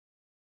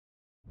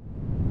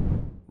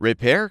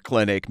Repair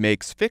Clinic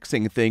makes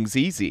fixing things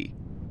easy,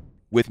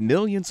 with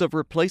millions of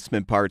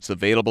replacement parts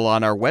available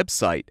on our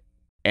website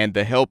and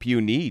the help you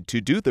need to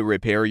do the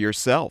repair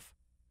yourself.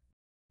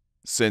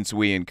 Since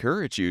we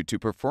encourage you to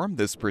perform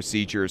this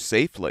procedure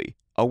safely,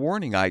 a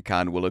warning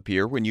icon will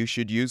appear when you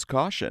should use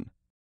caution.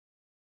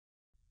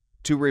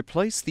 To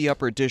replace the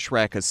upper dish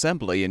rack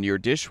assembly in your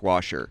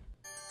dishwasher,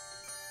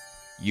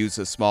 use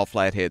a small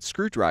flathead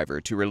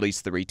screwdriver to release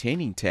the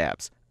retaining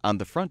tabs on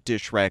the front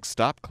dish rack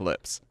stop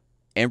clips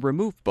and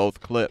remove both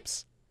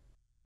clips.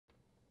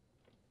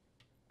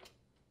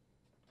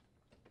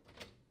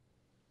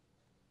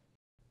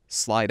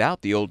 Slide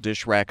out the old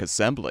dish rack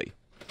assembly.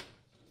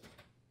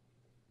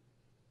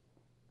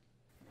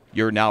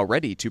 You're now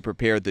ready to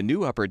prepare the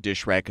new upper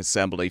dish rack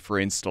assembly for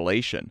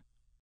installation.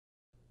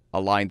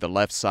 Align the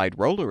left side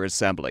roller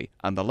assembly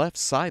on the left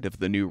side of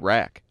the new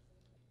rack.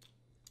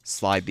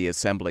 Slide the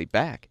assembly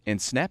back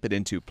and snap it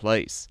into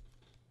place.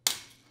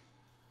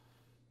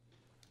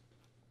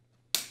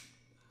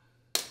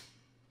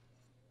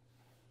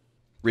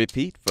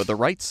 Repeat for the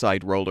right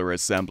side roller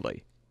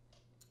assembly.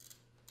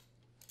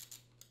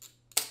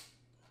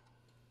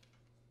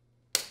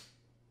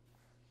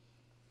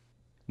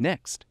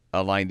 Next,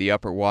 align the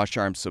upper wash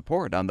arm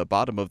support on the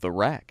bottom of the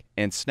rack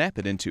and snap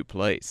it into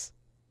place.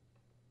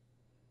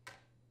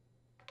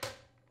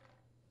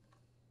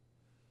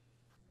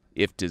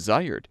 If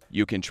desired,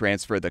 you can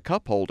transfer the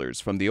cup holders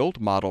from the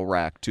old model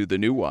rack to the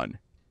new one.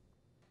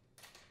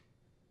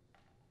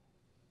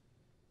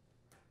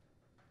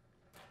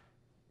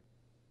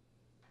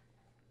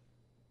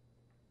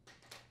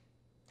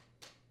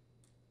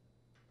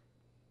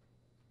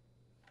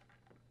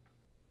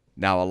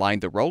 Now align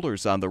the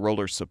rollers on the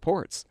roller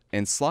supports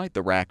and slide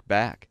the rack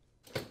back.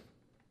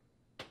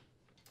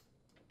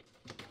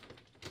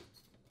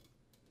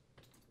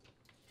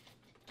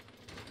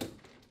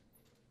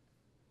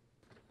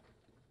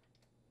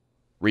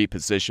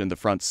 Reposition the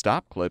front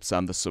stop clips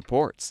on the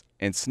supports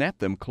and snap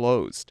them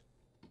closed.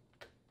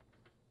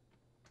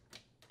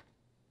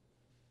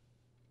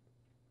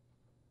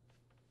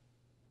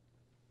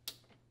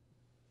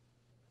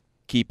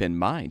 Keep in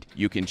mind,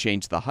 you can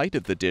change the height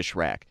of the dish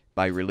rack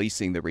by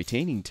releasing the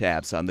retaining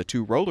tabs on the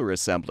two roller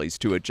assemblies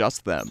to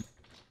adjust them.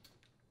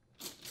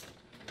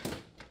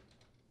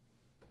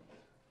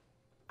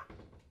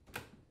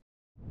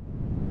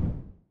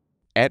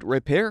 At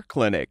Repair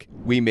Clinic,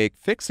 we make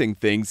fixing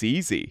things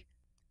easy.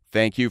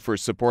 Thank you for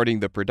supporting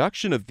the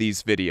production of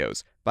these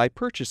videos by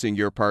purchasing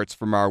your parts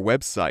from our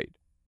website.